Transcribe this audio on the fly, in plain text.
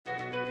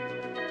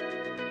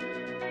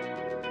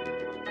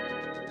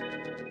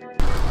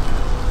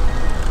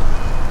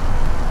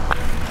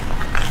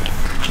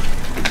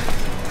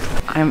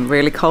I'm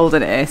really cold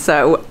in here,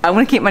 so I'm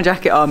gonna keep my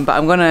jacket on, but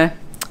I'm gonna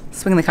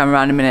swing the camera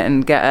around in a minute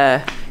and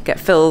get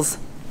Phil's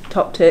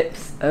top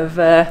tips of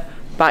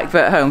bike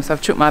vert home. So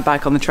I've chucked my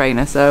bike on the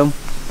trainer, so.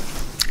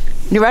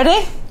 You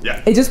ready?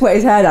 Yeah. He just wet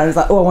his hair down. He's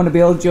like, oh, I want to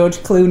be old George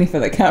Clooney for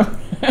the camera.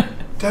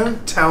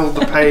 Don't tell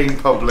the paying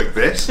public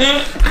this.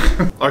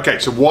 Okay,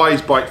 so why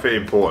is bike fit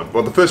important?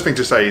 Well, the first thing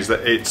to say is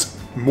that it's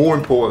more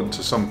important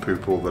to some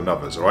people than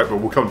others, all right? But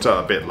we'll come to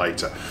that a bit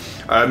later.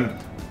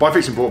 Bike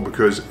fit's important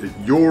because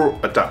you're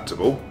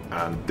adaptable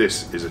and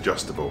this is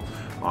adjustable.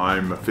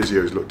 I'm a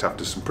physio who's looked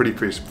after some pretty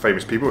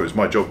famous people. It's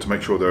my job to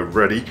make sure they're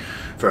ready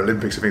for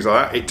Olympics and things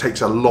like that. It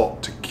takes a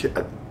lot to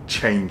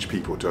change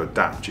people, to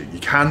adapt you. You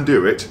can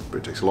do it, but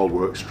it takes a lot of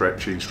work,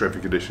 stretching, strength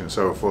and conditioning, and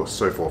so forth,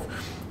 so forth.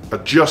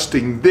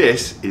 Adjusting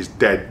this is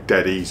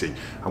dead easy.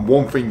 And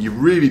one thing you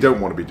really don't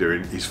want to be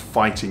doing is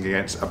fighting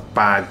against a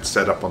bad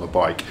setup on the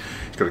bike.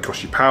 It's going to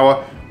cost you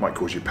power, might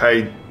cause you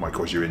pain, might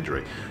cause you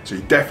injury. So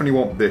you definitely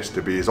want this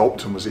to be as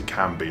optimal as it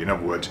can be. In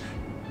other words,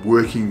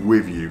 working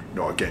with you,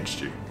 not against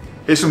you.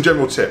 Here's some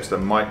general tips that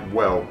might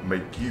well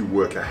make you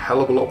work a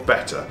hell of a lot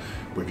better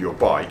with your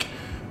bike,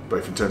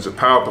 both in terms of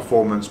power,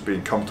 performance,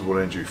 being comfortable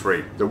and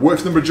injury-free. They work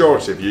for the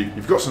majority of you.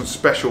 You've got some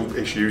special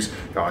issues,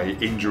 i.e.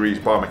 injuries,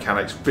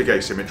 biomechanics, big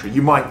asymmetry.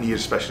 You might need a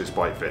specialist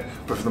bike fit,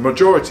 but for the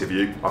majority of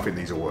you, I think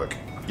these will work.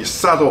 Your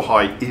saddle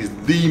height is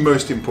the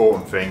most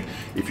important thing,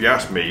 if you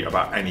ask me,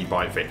 about any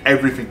bike fit.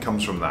 Everything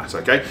comes from that,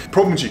 okay?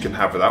 Problems you can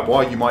have with that,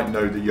 why you might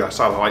know that your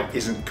saddle height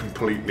isn't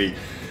completely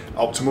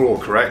optimal or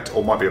correct,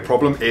 or might be a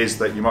problem, is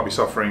that you might be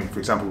suffering, for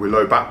example, with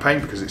low back pain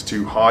because it's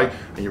too high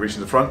and you're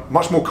reaching the front.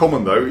 Much more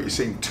common though is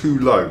sitting too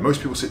low. Most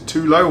people sit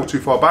too low or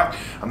too far back,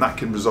 and that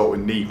can result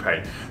in knee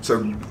pain.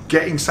 So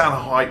getting saddle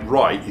height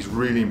right is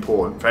really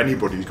important for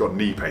anybody who's got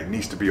knee pain. It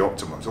needs to be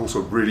optimal. It's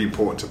also really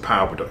important to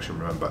power production,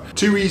 remember.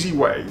 Two easy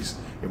ways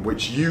in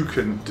which you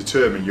can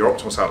determine your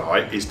optimal saddle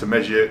height is to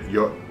measure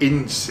your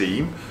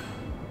inseam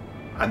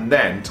and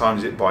then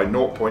times it by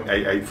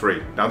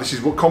 0.883. Now this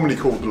is what commonly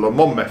called the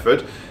Numb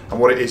method, and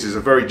what it is a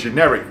very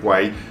generic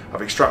way of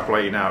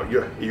extrapolating out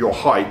your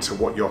height to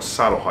what your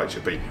saddle height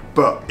should be.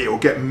 But it will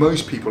get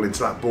most people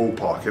into that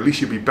ballpark. At least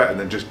you'll be better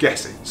than just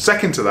guessing.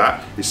 Second to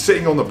that is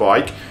sitting on the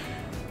bike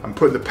and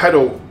putting the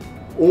pedal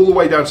all the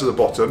way down to the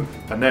bottom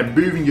and then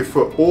moving your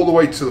foot all the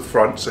way to the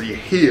front so your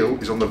heel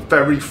is on the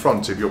very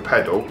front of your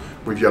pedal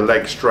with your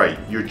leg straight.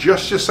 You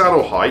adjust your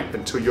saddle height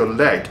until your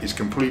leg is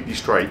completely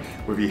straight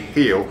with your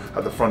heel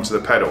at the front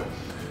of the pedal.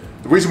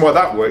 The reason why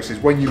that works is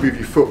when you move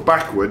your foot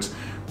backwards,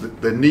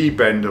 the knee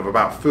bend of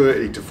about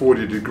 30 to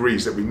 40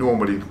 degrees that we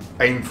normally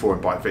aim for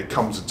in bike fit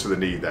comes to the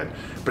knee then.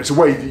 But it's a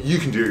way that you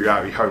can do it out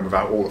of your home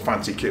without all the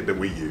fancy kit that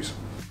we use.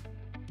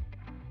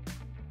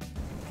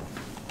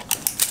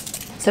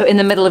 So in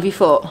the middle of your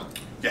foot?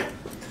 Yeah.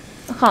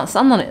 I can't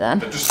stand on it then.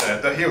 Just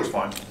the heel's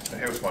fine. The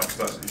heel's fine,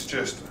 because it's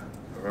just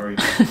a very...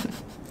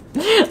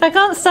 I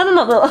can't stand on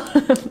that little... Look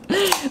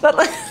at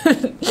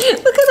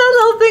that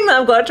little thing that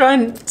I've got to try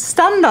and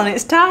stand on,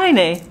 it's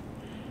tiny.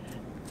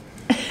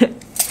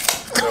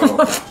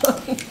 No.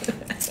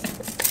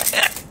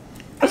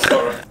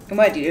 Sorry. And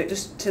where do you do it?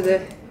 Just to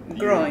the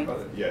groin?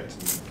 Yeah.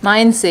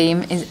 My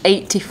inseam is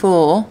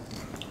 84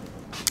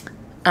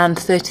 and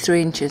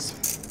 33 inches.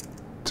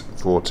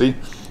 40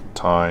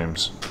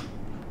 times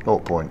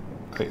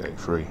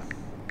 0.883.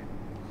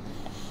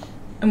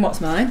 And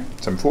what's mine?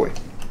 740.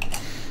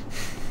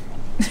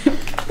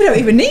 We don't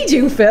even need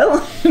you, Phil.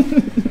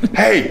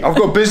 Hey, I've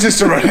got business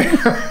to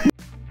run.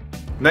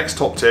 Next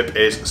top tip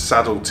is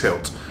saddle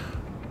tilt.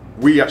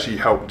 We actually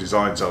help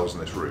design saddles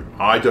in this room.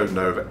 I don't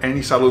know of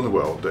any saddle in the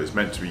world that is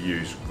meant to be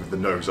used with the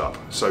nose up.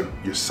 So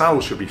your saddle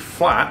should be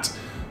flat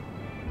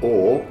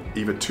or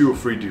either 2 or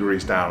 3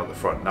 degrees down at the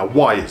front. Now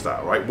why is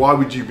that, right? Why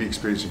would you be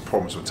experiencing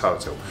problems with saddle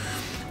tilt?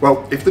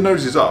 Well, if the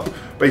nose is up,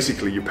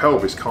 basically your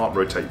pelvis can't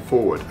rotate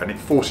forward and it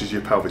forces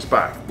your pelvis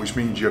back, which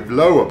means your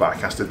lower back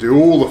has to do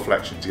all the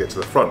flexion to get to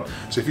the front.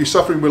 So if you're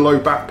suffering with low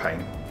back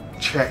pain,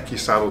 check your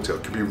saddle tilt.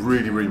 It can be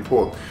really, really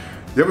important.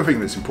 The other thing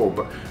that's important,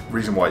 but the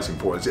reason why it's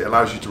important, is it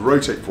allows you to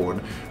rotate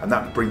forward and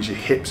that brings your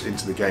hips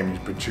into the game and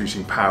you're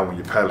producing power when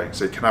you're pedaling,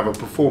 so it can have a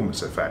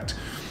performance effect.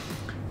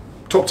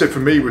 Top tip for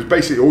me was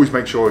basically always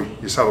make sure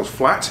your saddle's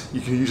flat.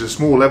 You can use a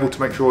small level to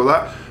make sure of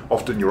that.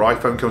 Often your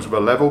iPhone comes with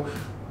a level.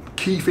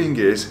 Key thing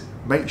is,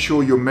 make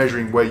sure you're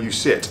measuring where you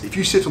sit. If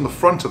you sit on the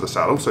front of the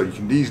saddle, so you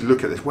can easily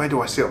look at this, where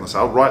do I sit on the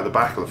saddle? Right at the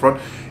back or the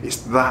front. It's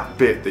that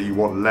bit that you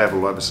want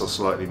level ever so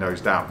slightly nose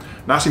down.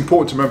 And that's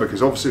important to remember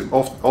because obviously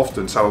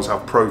often saddles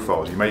have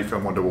profiles. You may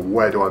wonder, well,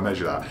 where do I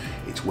measure that?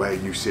 It's where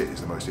you sit is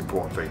the most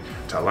important thing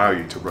to allow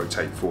you to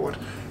rotate forward.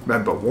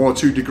 Remember, 1 or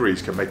 2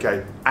 degrees can make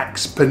an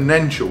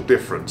exponential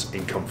difference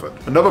in comfort.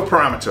 Another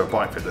parameter of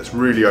bike fit that's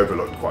really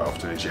overlooked quite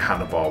often is your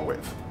handlebar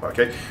width.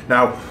 Okay,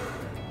 now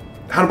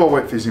handlebar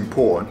width is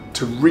important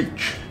to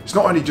reach. It's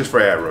not only just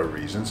for aero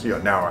reasons, you know,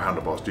 narrow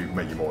handlebars do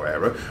make you more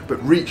aero,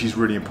 but reach is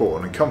really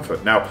important and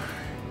comfort. Now,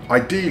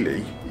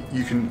 ideally,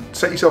 you can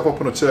set yourself up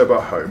on a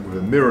turbo at home with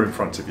a mirror in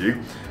front of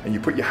you and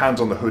you put your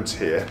hands on the hoods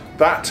here.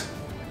 That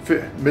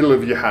middle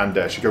of your hand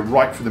there should go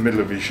right through the middle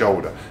of your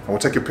shoulder. And we'll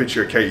take a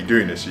picture of Katie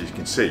doing this so you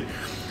can see.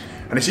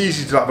 And it's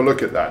easy to have a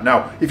look at that.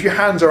 Now, if your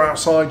hands are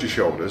outside your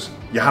shoulders,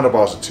 your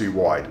handlebars are too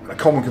wide. And a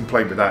common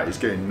complaint with that is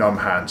getting numb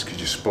hands because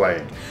you're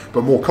splaying.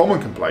 But a more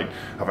common complaint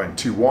of having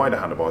too wide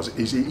handlebars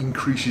is it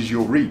increases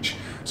your reach.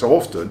 So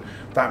often,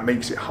 that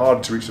makes it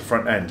hard to reach the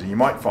front end. And you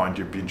might find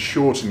you've been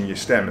shortening your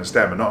stem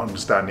and not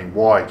understanding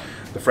why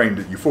the frame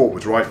that you thought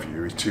was right for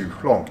you is too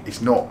long.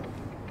 It's not.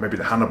 Maybe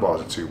the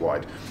handlebars are too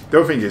wide. The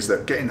other thing is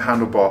that getting the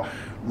handlebar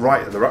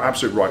right at the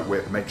absolute right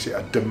width makes it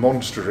a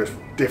demonstrative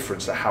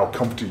difference to how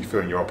comfortable you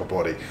feel in your upper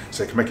body.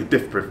 So it can make a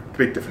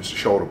big difference to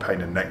shoulder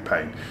pain and neck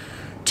pain.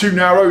 Too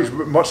narrow is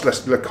much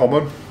less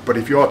common, but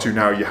if you are too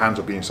narrow, your hands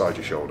will be inside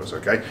your shoulders,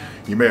 okay?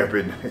 You may have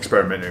been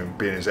experimenting with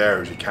being as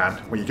air as you can.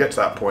 When you get to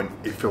that point,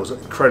 it feels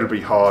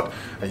incredibly hard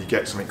and you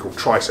get something called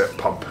tricep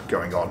pump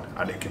going on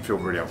and it can feel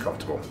really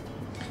uncomfortable.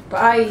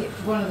 But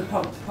one of the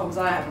problems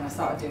I had when I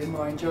started doing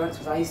more endurance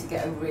was I used to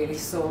get a really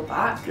sore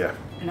back. Yeah.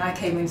 And I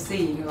came in to see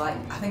you, and you're like,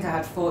 I think I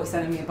had 40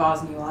 centimetre bars,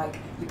 and you're like,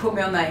 you put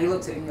me on there, you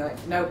looked at it, and you're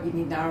like, nope, you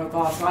need narrow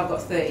bars. So I've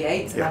got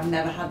 38s, and I've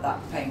never had that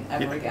pain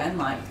ever again.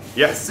 Like,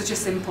 it's such a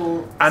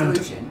simple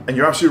solution. And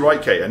you're absolutely right,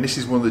 Kate. And this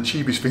is one of the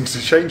cheapest things to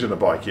change on a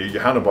bike. Your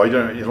handlebar, you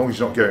don't, as long as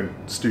you're not going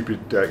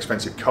stupid,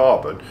 expensive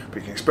carbon, but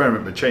you can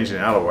experiment with changing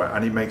the alloy,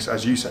 and it makes,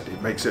 as you said,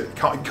 it makes it.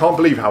 Can't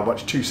believe how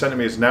much 2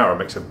 centimetres narrow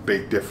makes a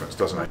big difference,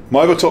 doesn't it?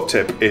 My other top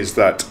tip is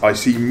that I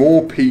see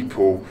more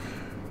people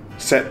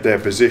set their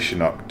position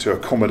up to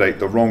accommodate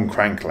the wrong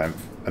crank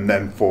length and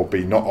then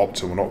be not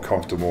optimal, not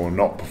comfortable,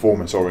 not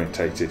performance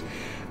orientated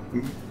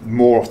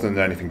more often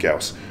than anything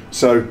else.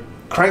 So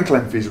crank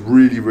length is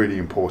really, really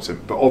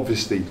important, but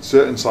obviously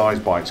certain size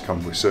bikes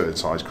come with certain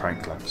size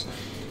crank lengths.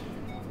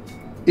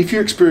 If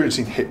you're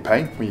experiencing hip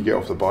pain when you get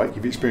off the bike,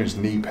 if you experience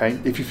knee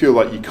pain, if you feel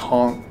like you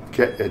can't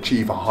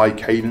achieve a high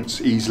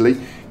cadence easily,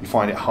 you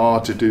find it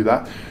hard to do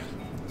that,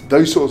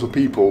 those sorts of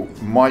people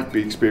might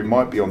be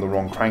on the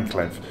wrong crank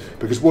length,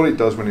 because what it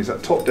does when it's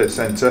at top dead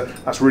center,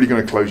 that's really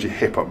going to close your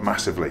hip up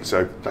massively.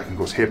 So that can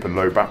cause hip and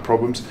low back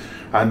problems.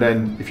 And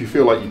then if you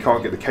feel like you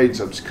can't get the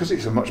cadence up, it's because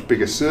it's a much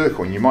bigger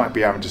circle and you might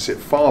be having to sit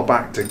far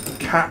back to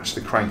catch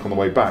the crank on the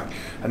way back,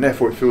 and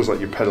therefore it feels like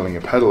you're pedaling a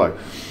pedalo.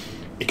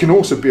 It can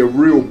also be a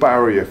real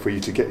barrier for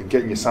you to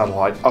getting your saddle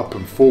height up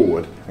and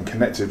forward and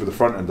connected with the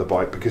front end of the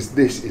bike, because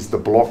this is the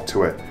block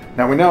to it.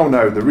 Now we now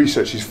know, the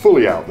research is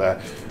fully out there,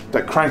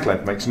 that crank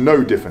length makes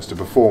no difference to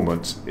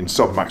performance in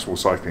sub-maximal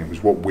cycling, which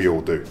is what we all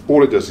do.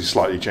 All it does is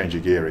slightly change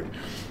your gearing.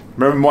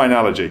 Remember my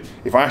analogy,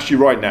 if I asked you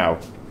right now,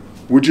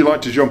 would you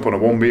like to jump on a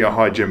 1 metre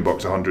high gym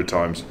box 100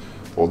 times,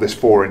 or this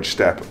 4-inch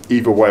step?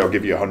 Either way I'll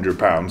give you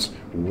 £100,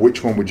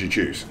 which one would you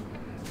choose?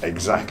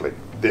 Exactly,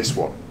 this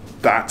one.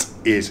 That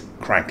is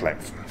crank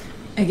length.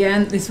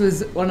 Again, this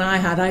was one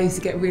I used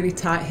to get really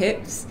tight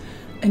hips.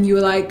 And you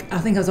were like, I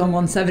think I was on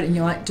 170, and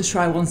you're like, just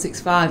try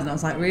 165. And I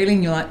was like, really?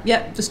 And you're like,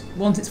 yep, just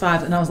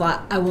 165. And I was like,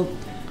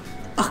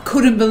 I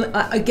couldn't believe,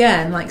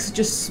 again, like such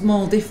a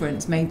small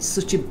difference made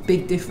such a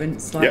big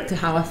difference, like to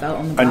how I felt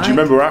on the bike. And do you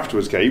remember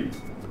afterwards, Kate,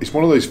 it's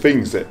one of those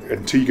things that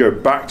until you go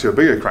back to a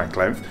bigger crank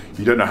length,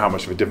 you don't know how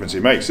much of a difference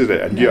it makes, is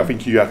it? And I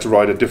think you had to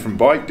ride a different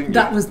bike, didn't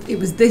you? It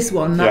was this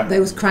one,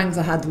 those cranks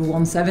I had were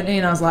 170,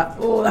 and I was like,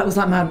 oh, that was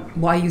like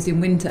what I used in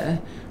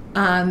winter.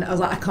 And I was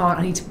like,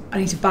 I need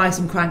to buy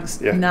some cranks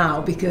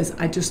now, because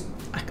I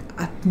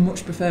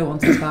much prefer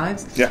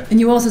 165s. Yeah. And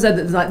you also said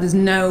that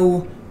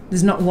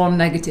there's not one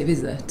negative,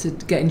 is there, to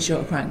getting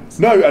shorter cranks?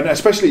 No, and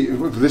especially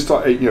with this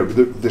type,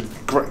 the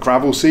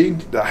gravel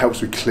scene, that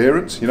helps with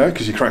clearance,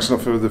 because your crank's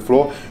not over the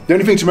floor. The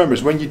only thing to remember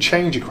is when you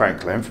change your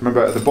crank length,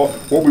 remember at the bottom,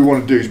 what we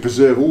want to do is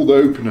preserve all the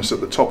openness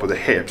at the top of the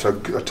hip. So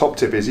a top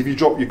tip is, if you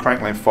drop your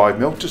crank length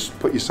 5mm, just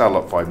put your saddle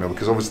up 5mm,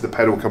 because obviously the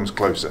pedal comes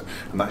closer,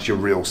 and that's your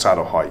real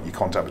saddle height, your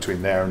contact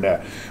between there and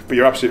there. But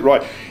you're absolutely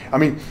right. I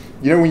mean,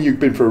 when you've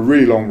been for a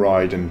really long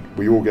ride, and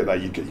we all get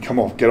that, you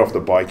get off the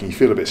bike and you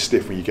feel a bit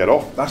stiff when you get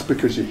off, that's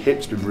because your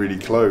hip's been really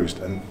closed,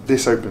 and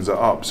this opens it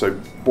up. So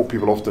what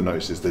people often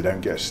notice is they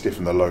don't get stiff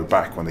in the low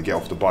back when they get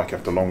off the bike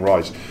after long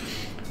rides.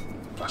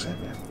 That's it,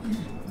 yeah.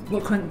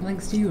 What crank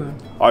lengths do you run?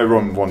 I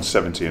run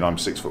 170 and I'm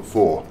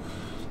 6'4".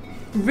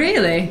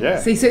 Really? Yeah.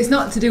 See, so it's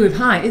not to do with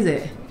height, is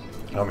it?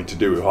 I mean, to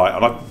do with height.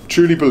 And I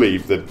truly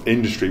believe that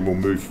industry will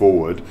move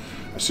forward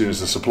as soon as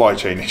the supply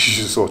chain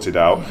issues are sorted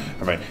out.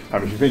 I mean,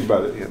 if you think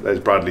about it,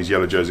 there's Bradley's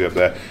yellow jersey up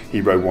there.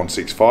 He rode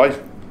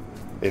 165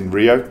 in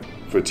Rio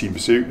for a team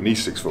pursuit, and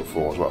he's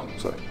 6'4" as well.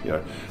 So,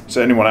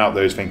 so anyone out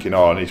there is thinking,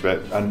 oh, I need to bet.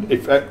 And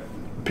if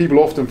people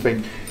often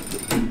think,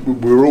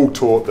 we're all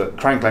taught that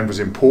crank length was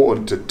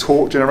important to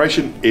torque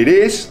generation. It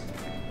is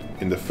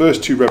in the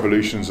first 2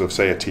 revolutions of,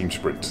 say, a team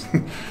sprint.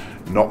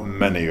 Not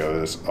many of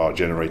us are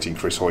generating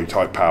Chris Hoy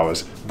type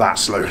powers that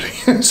slowly.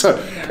 So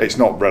it's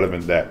not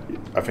relevant there.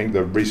 I think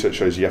the research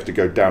shows you have to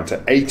go down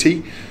to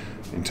 80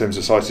 in terms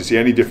of size to see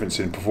any difference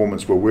in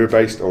performance where we're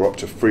based, or up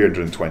to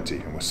 320,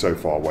 and we're so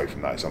far away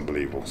from that, it's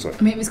unbelievable. So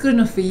I mean, if it's good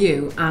enough for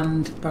you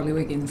and Bradley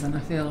Wiggins, then I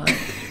feel like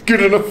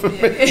good enough for me.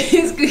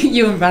 It's good.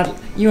 You and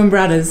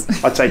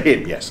Bradders. I'd say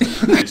him, yes.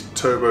 It's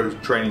turbo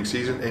training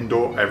season,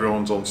 indoor,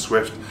 everyone's on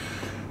Zwift,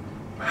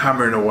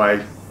 hammering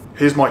away.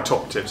 Here's my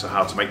top tips of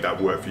how to make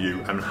that work for you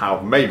and how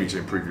maybe to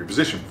improve your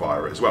position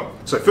via it as well.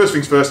 So first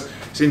things first,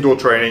 it's indoor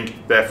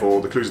training,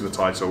 therefore the clues in the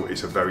title,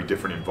 it's a very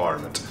different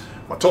environment.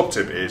 My top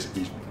tip is,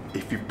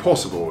 if you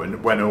possible,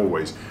 and when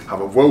always,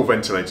 have a well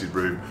ventilated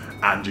room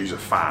and use a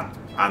fan.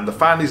 And the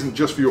fan isn't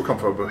just for your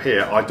comfort, but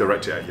here I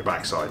direct it at your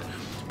backside,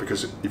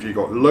 because if you've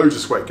got loads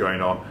of sweat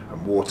going on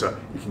and water,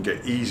 you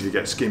can easily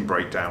get skin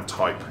breakdown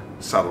type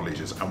saddle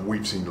lesions, and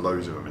we've seen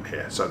loads of them in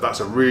here. So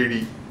that's a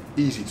really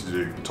easy to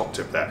do top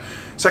tip there.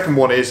 Second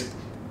one is,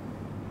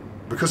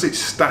 because it's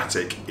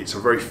static, it's a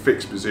very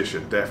fixed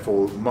position,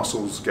 therefore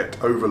muscles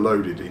get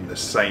overloaded in the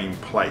same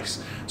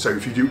place. So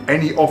if you do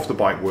any off the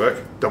bike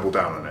work, double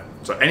down on it.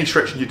 So any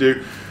stretching you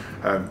do,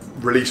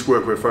 release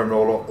work with a foam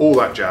roller, all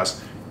that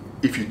jazz,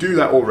 if you do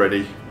that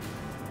already,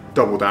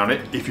 double down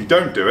it. If you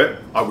don't do it,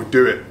 I would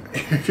do it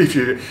if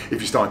you're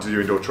starting to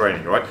do indoor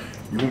training, right?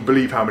 You wouldn't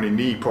believe how many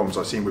knee problems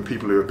I've seen with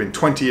people who have been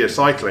 20 years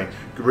cycling,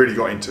 really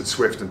got into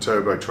Zwift and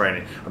turbo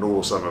training, and all of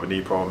a sudden have a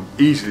knee problem,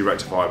 easily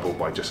rectifiable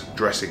by just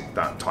dressing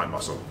that tight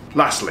muscle.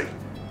 Lastly,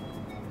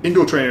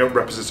 indoor training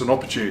represents an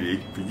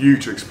opportunity for you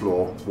to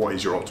explore what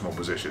is your optimal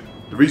position.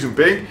 The reason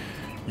being,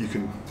 you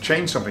can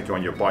change something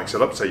on your bike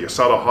setup, say your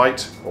saddle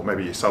height, or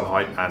maybe your saddle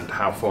height and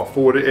how far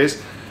forward it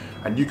is,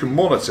 and you can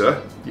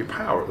monitor your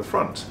power at the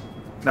front.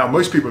 Now,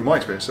 most people in my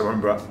experience, so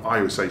remember, I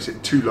always say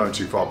sit too low and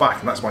too far back,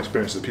 and that's my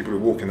experience of the people who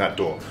walk in that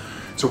door.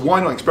 So why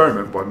not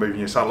experiment by moving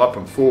your saddle up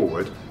and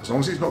forward, as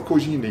long as it's not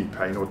causing you knee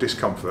pain or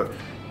discomfort,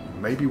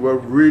 maybe we're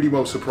really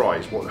well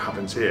surprised what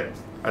happens here.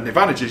 And the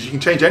advantage is you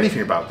can change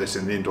anything about this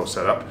in the indoor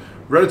setup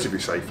relatively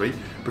safely,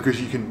 because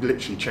you can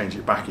literally change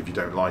it back if you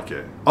don't like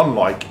it.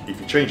 Unlike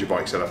if you change your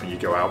bike setup and you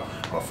go out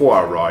on a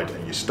 4-hour ride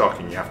and you're stuck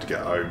and you have to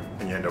get home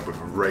and you end up with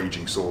a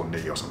raging sore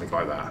knee or something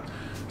like that.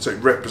 So it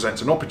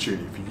represents an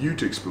opportunity for you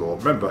to explore.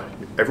 Remember,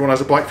 everyone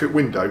has a bike fit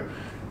window.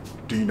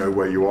 Do you know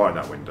where you are in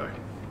that window?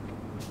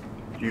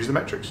 Use the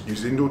metrics,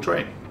 use the indoor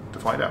training to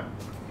find out.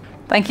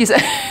 Thank you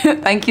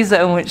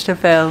so much to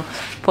Phil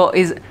for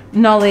his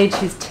knowledge,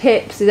 his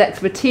tips, his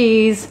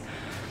expertise.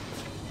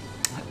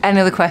 Any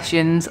other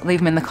questions, leave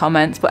them in the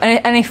comments. But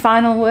any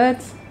final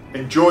words?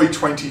 Enjoy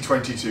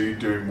 2022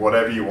 doing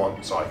whatever you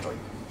want cycling.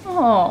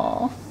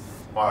 Aww.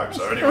 I hope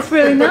so, anyway. That's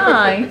really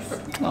nice.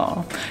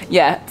 Oh,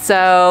 yeah.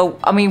 So,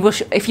 I mean,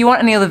 if you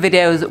want any other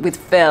videos with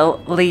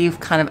Phil, leave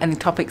kind of any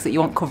topics that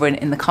you want covering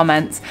in the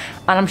comments,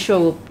 and I'm sure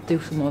we'll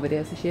do some more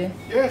videos this year.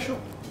 Yeah, sure.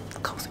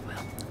 Of course we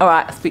will. All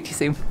right. I'll speak to you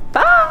soon.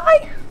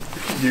 Bye.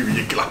 You with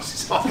your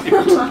glasses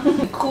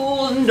on.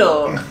 Cool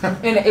indoors. I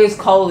mean, it is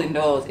cold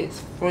indoors. It's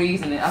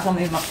freezing. That's why I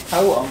need my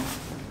coat on.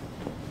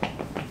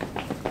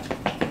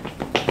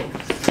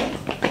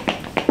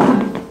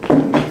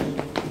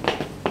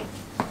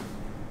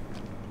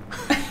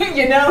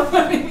 You know what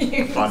I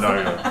mean? I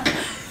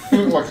know.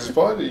 You look like a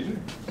spider, you do.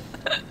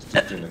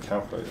 Just doing the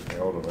calculator thing,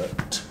 hold on a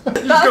minute.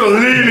 You've got to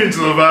lean into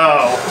the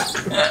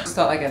valve.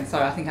 Start again.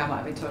 Sorry, I think I might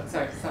have been talking.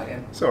 Sorry, start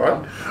again. It's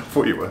alright. I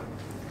thought you were.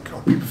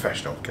 God, be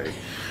professional, okay?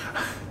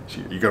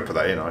 You got to put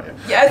that in, aren't you?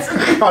 Yes.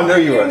 I know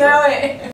you were. You know it.